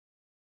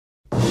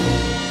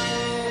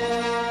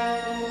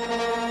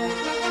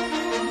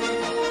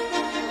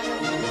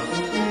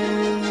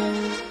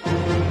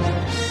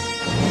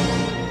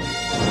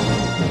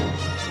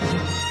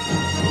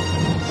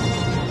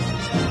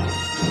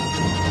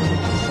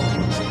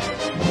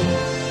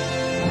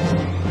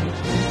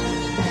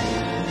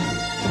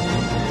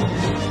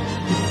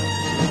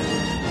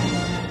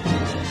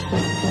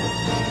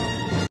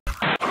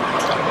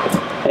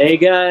Hey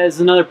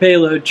guys, another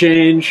payload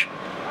change.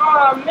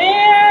 Aw,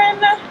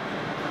 man!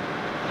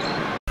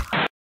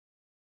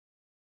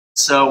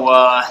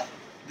 So,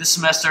 this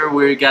semester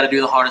we got to do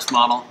the hardest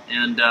model,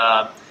 and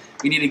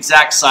we need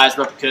exact size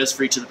replicas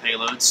for each of the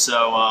payloads.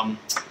 So,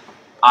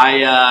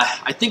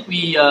 I think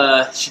we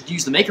should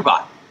use the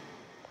MakerBot.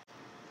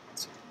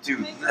 Dude,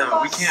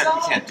 no, we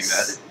can't do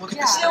that. Look at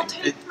this It'll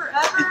thing. take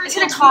forever. It's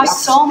gonna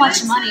cost so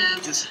much money.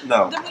 Just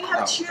no. Then we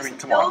have to choose I mean,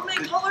 come on.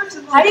 colors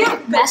and How do you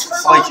mess with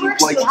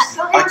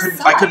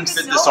SolidWorks? I couldn't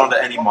fit this onto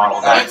any model.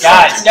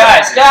 Guys!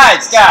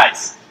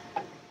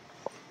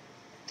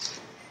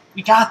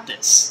 We got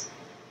this.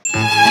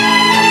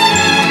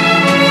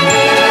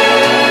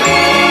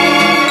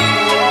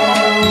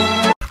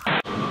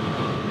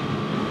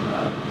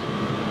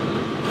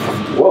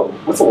 Whoa,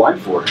 what's the line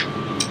for?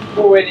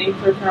 We're waiting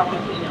for Colonel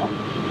Nathaniel.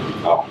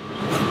 Oh.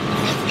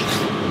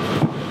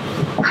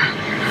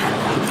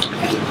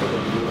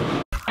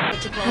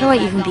 How do I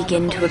even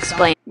begin to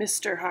explain?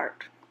 Mr.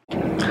 Hart.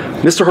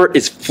 Mr. Hart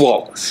is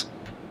flawless.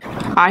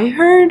 I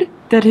heard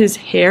that his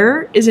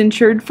hair is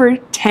insured for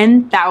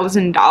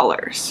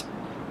 $10,000.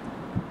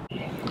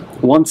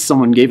 Once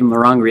someone gave him the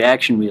wrong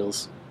reaction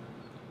wheels.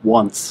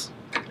 Once.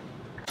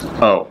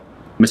 Oh,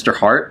 Mr.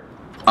 Hart?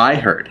 I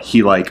heard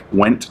he,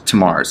 went to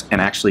Mars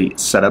and actually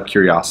set up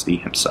Curiosity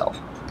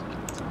himself.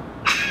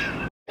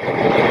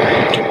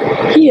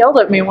 He yelled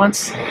at me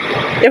once.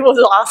 It was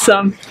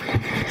awesome.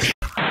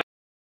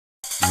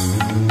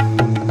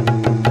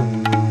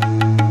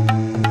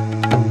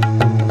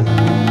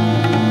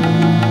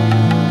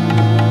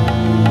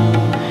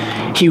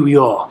 Here we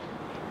are,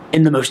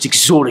 in the most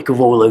exotic of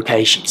all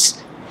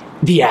locations,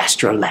 the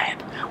Astro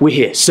Lab. We're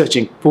here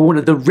searching for one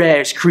of the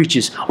rarest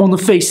creatures on the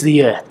face of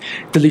the Earth,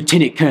 the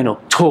Lieutenant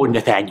Colonel Todd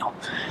Nathaniel.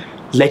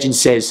 Legend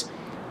says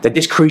that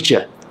this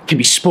creature can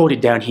be spotted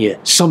down here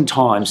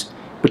sometimes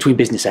between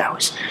business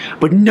hours,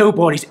 but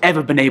nobody's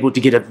ever been able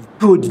to get a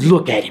good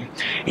look at him,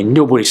 and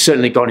nobody's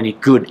certainly got any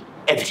good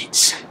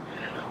evidence.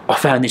 I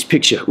found this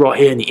picture right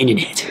here on the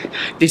internet.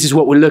 This is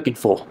what we're looking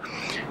for.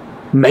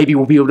 Maybe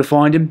we'll be able to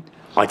find him.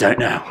 I don't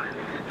know.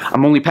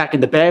 I'm only packing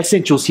the bare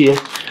essentials here.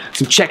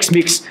 Some Chex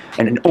Mix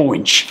and an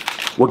orange.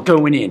 We're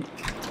going in.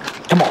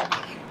 Come on.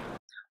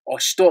 I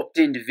stopped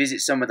in to visit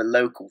some of the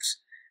locals.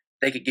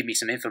 They could give me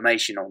some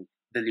information on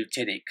the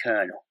Lieutenant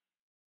Colonel.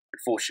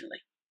 Unfortunately,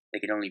 they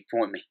could only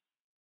point me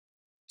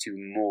to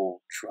more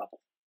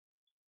trouble.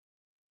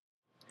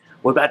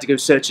 We're about to go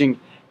searching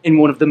in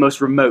one of the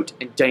most remote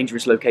and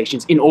dangerous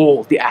locations in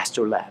all the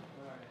Astro Lab.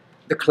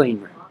 The clean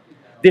room.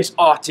 This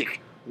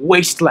Arctic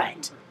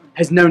wasteland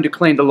has known to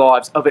claim the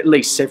lives of at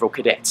least several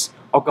cadets.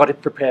 I've got to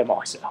prepare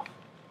myself.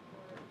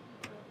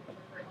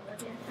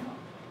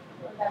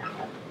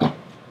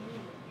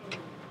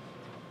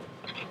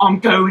 I'm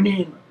going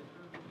in.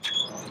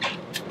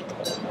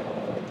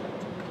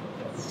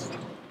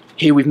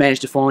 Here we've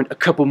managed to find a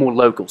couple more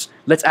locals.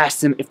 Let's ask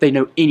them if they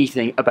know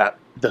anything about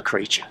the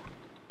creature.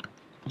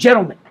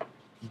 Gentlemen,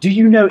 do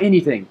you know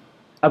anything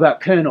about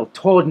Colonel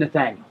Todd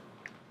Nathaniel?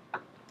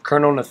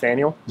 Colonel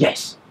Nathaniel?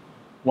 Yes.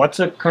 What's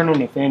a Colonel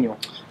Nathaniel?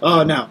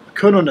 Now,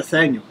 Colonel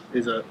Nathaniel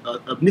is a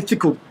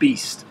mythical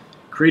beast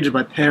created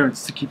by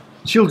parents to keep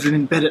children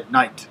in bed at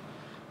night.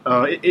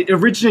 It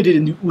originated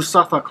in the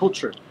USAFA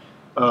culture.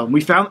 We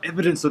found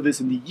evidence of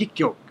this in the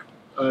Yikyok.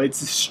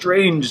 It's a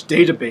strange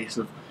database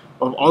of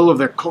all of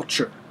their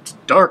culture. It's a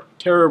dark,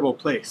 terrible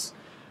place.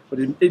 But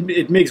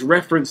it makes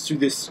reference to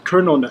this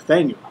Colonel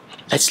Nathaniel.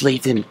 Let's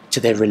leave them to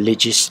their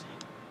religious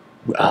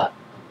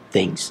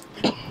things.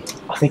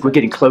 I think we're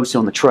getting closer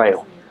on the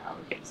trail.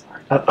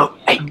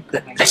 Hey,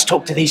 let's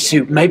talk to these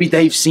two. Maybe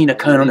they've seen a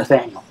Colonel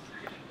Nathaniel.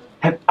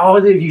 Have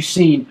either of you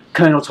seen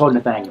Colonel Todd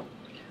Nathaniel?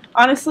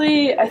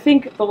 Honestly, I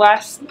think the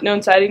last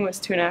known sighting was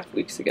 2.5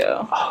 weeks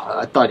ago.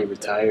 I thought he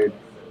retired.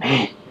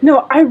 Man.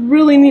 No, I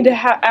really need to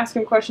ask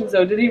him questions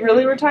though. Did he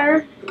really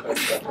retire? I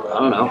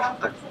don't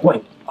know.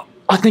 Wait,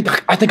 I think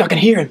I can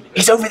hear him.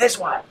 He's over this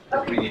way.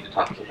 We need to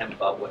talk to him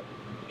about what.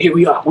 Here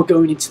we are. We're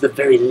going into the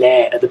very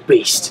lair of the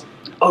beast.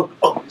 Oh,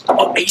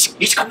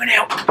 he's coming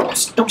out.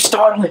 Don't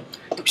startle him.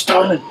 Don't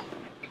startle him.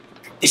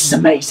 This is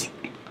amazing.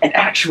 An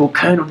actual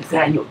Colonel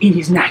Nathaniel in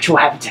his natural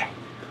habitat.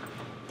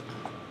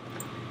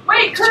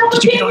 Wait, Colonel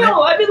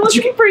Nathaniel! I've been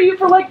looking for you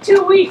for like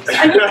 2 weeks.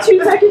 I need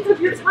 2 seconds of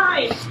your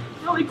time.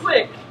 Really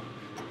quick.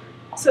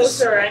 So,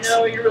 sir, I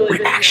know you're really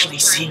busy. We're actually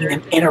seeing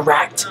them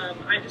interact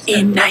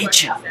in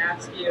nature.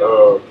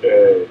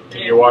 Okay.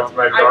 Can you walk to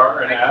my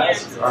car and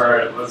ask?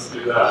 Alright, let's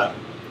do that.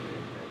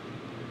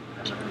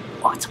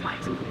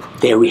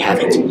 There we have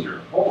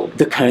it.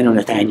 The Colonel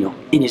Nathaniel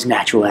in his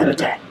natural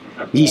habitat.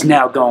 He's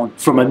now gone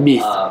from a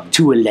myth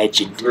to a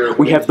legend.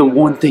 We have the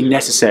one thing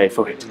necessary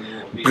for it.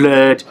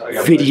 Blurred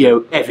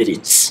video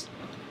evidence.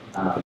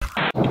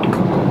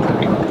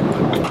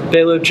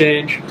 Payload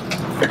change.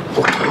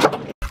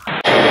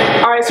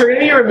 Alright, so we're going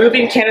to be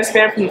removing Candace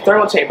Spam from the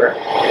thermal chamber.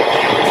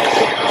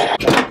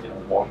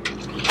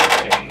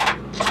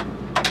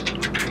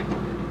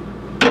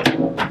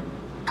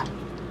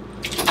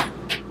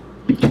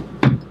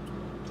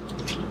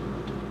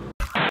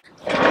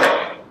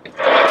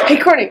 Hey,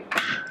 Courtney,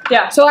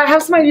 Yeah. So I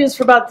have some ideas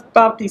for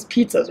about these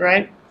pizzas,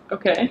 right?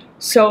 Okay.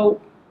 So,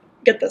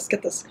 get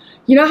this.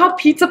 You know how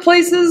pizza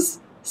places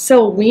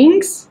sell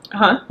wings?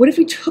 What if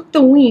we took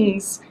the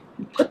wings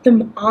and put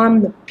them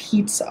on the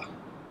pizza?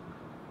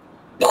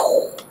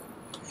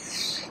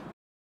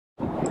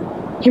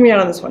 Hear me out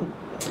on this one.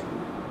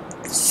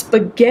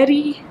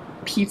 Spaghetti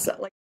pizza.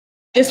 Like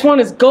this one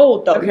is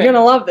gold though. Okay. You're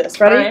gonna love this.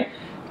 Ready? Alright.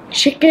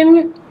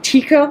 Chicken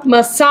tikka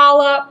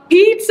masala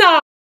pizza.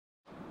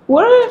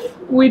 What if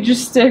we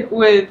just stick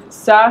with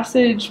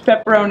sausage,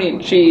 pepperoni,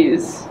 and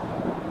cheese?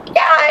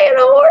 Yeah, you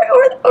know,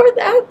 or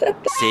that.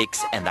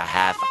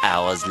 6.5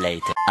 hours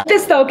later.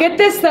 Get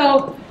this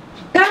though.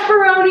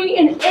 Pepperoni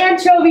and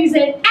anchovies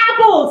and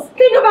apples.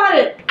 Think about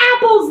it.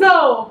 Apples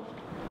though.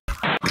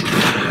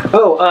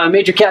 Oh,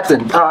 Major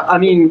Captain.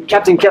 Brian.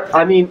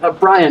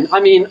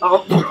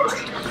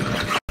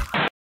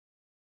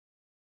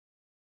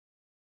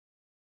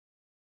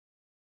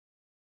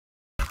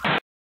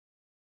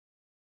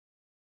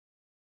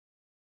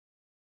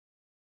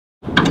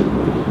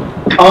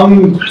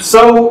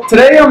 So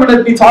today I'm going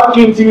to be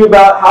talking to you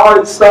about how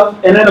it's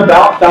stuff in and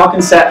about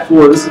Falcon Sat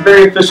 4. This is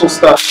very official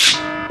stuff.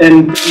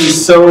 And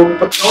so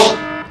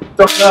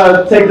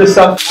don't take this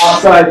stuff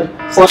outside.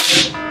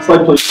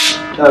 Slide please.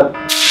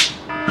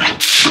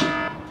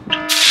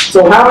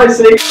 So how I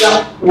say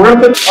that, we're going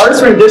to put the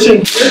artist rendition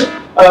here.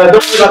 Don't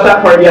worry about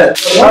that part yet.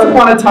 Once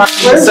upon a time,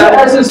 Where's the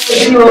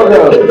SSC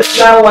logo? the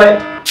satellite,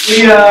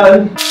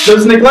 there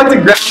was a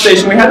neglected ground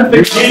station. We had to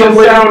fix it some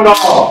way. Sound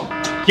off.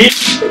 Keep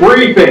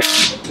breathing.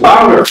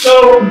 Louder.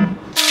 So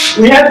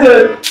we had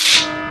to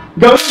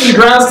go to the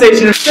ground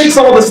station and fix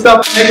all the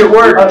stuff to make it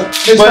work. Lock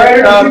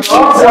it up.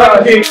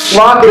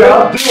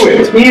 Do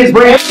it. He is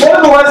bringing. One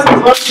of the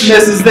lessons learned from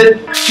this is that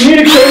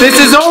communication. This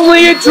is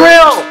only a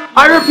drill!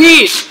 I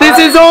repeat, this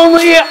is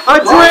only a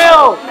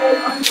drill!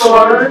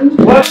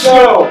 Let's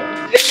go.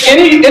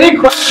 Any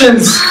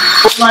questions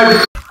for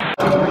my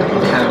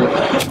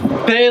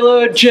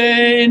Payload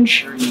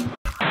change.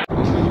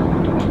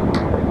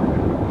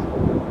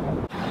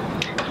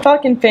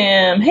 Falcon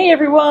fam. Hey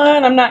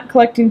everyone, I'm not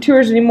collecting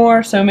tours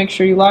anymore, so make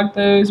sure you log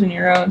those in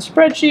your own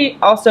spreadsheet.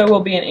 Also,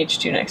 we'll be in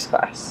H2 next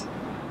class.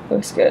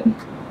 Looks good.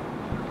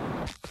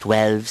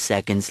 12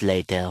 seconds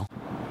later.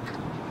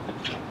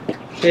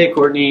 Hey,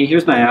 Courtney,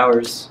 here's my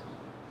hours.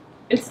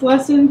 It's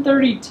lesson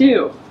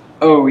 32.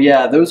 Oh,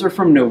 yeah, those are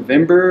from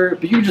November,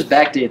 but you can just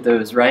backdate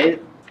those, right?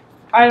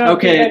 I don't think I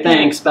Okay, can.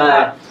 thanks,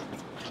 bye.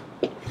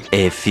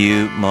 A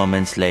few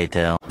moments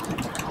later.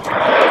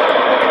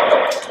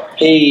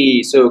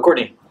 Hey, so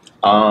Courtney,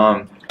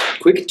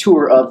 quick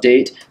tour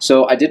update.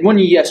 So I did one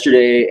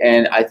yesterday,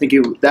 and I think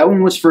that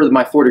one was for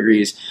my 4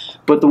 degrees,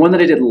 but the one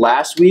that I did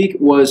last week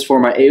was for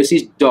my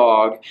AOC's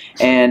dog,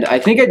 and I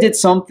think I did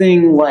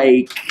something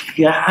like,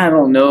 I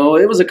don't know,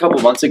 it was a couple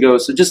months ago,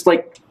 so just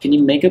like, can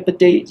you make up a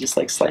date? Just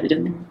like slide it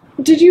in there?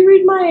 Did you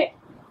read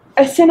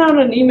I sent out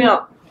an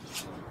email.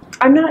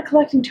 I'm not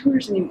collecting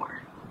tours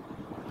anymore.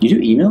 You do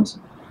emails?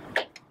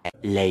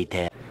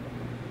 Later.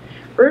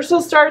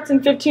 Rehearsal starts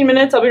in 15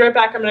 minutes. I'll be right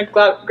back. I'm going to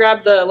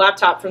grab the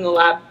laptop from the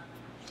lab.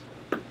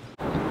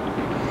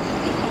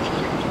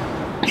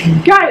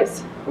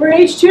 Guys, we're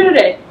in H2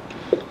 today.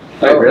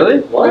 Wait, really?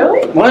 What?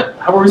 Really? What?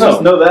 How were we supposed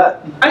to know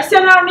that? I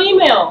sent out an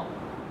email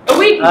a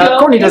week ago,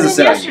 Courtney and doesn't then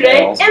send out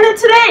yesterday, emails. and then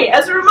today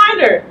as a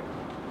reminder.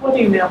 What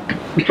email?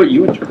 We put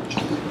you in charge.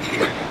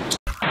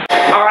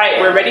 All right,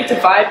 we're ready to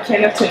vibe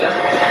can of tuna.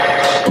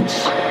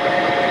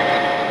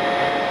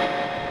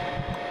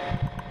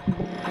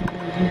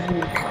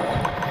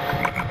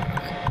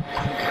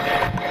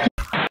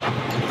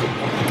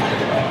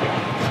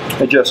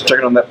 Hey Jess,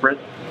 checking on that print.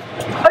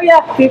 Oh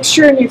yeah, the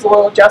exterior needs a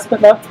little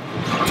adjustment though.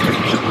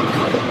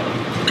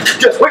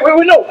 Jess, wait,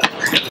 no!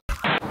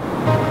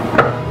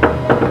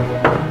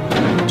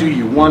 Do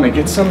you want to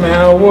get some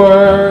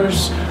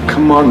hours?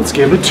 Come on, let's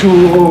give a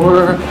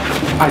tour.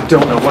 I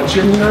don't know what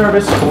you're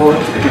nervous for.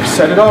 We've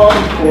said it all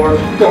before.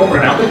 Don't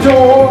run out the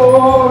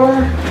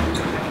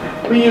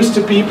door. We used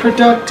to be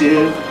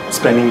productive,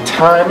 spending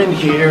time in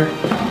here.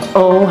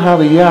 Oh, how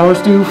the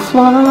hours do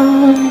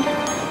fly.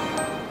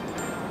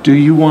 Do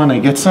you want to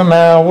get some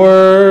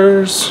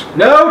hours?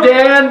 No,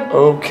 Dan!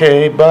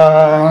 Okay,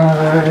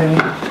 bye.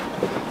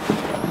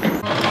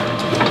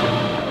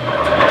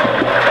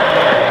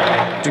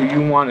 Do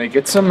you want to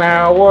get some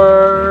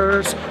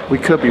hours? We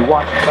could be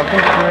watching something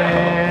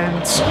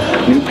prints.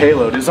 New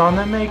payload is on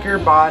the maker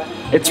bot.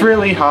 It's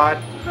really hot.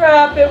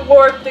 Crap, it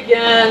warped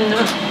again.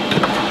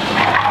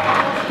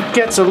 It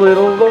gets a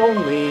little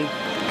lonely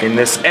in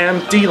this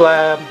empty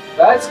lab.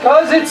 That's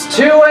cause it's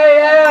 2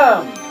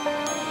 a.m.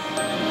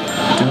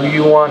 Do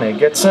you want to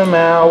get some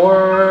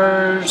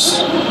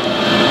hours?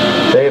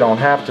 They don't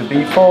have to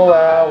be full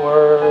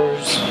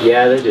hours.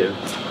 Yeah, they do.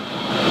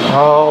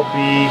 I'll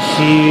be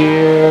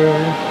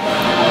here.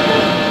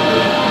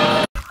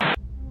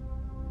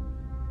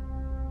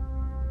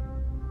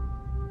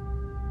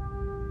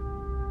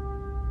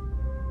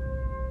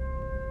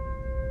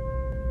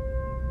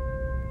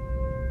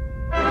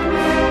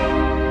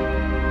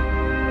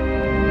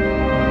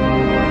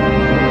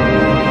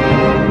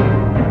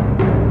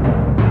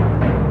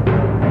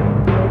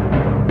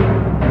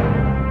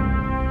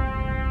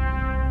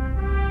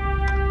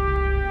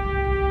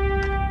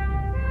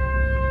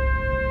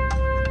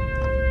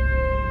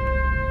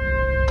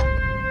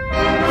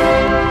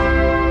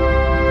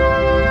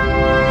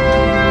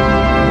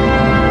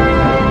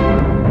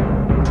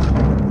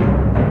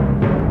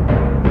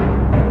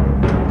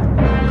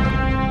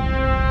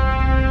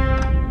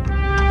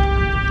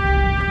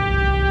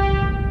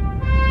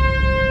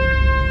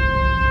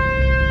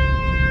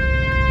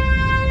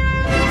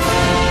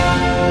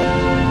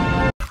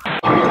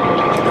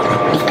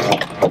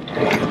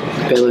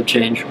 Payload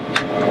change.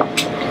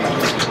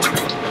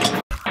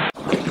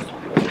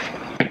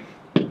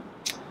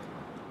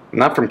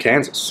 Not from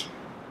Kansas.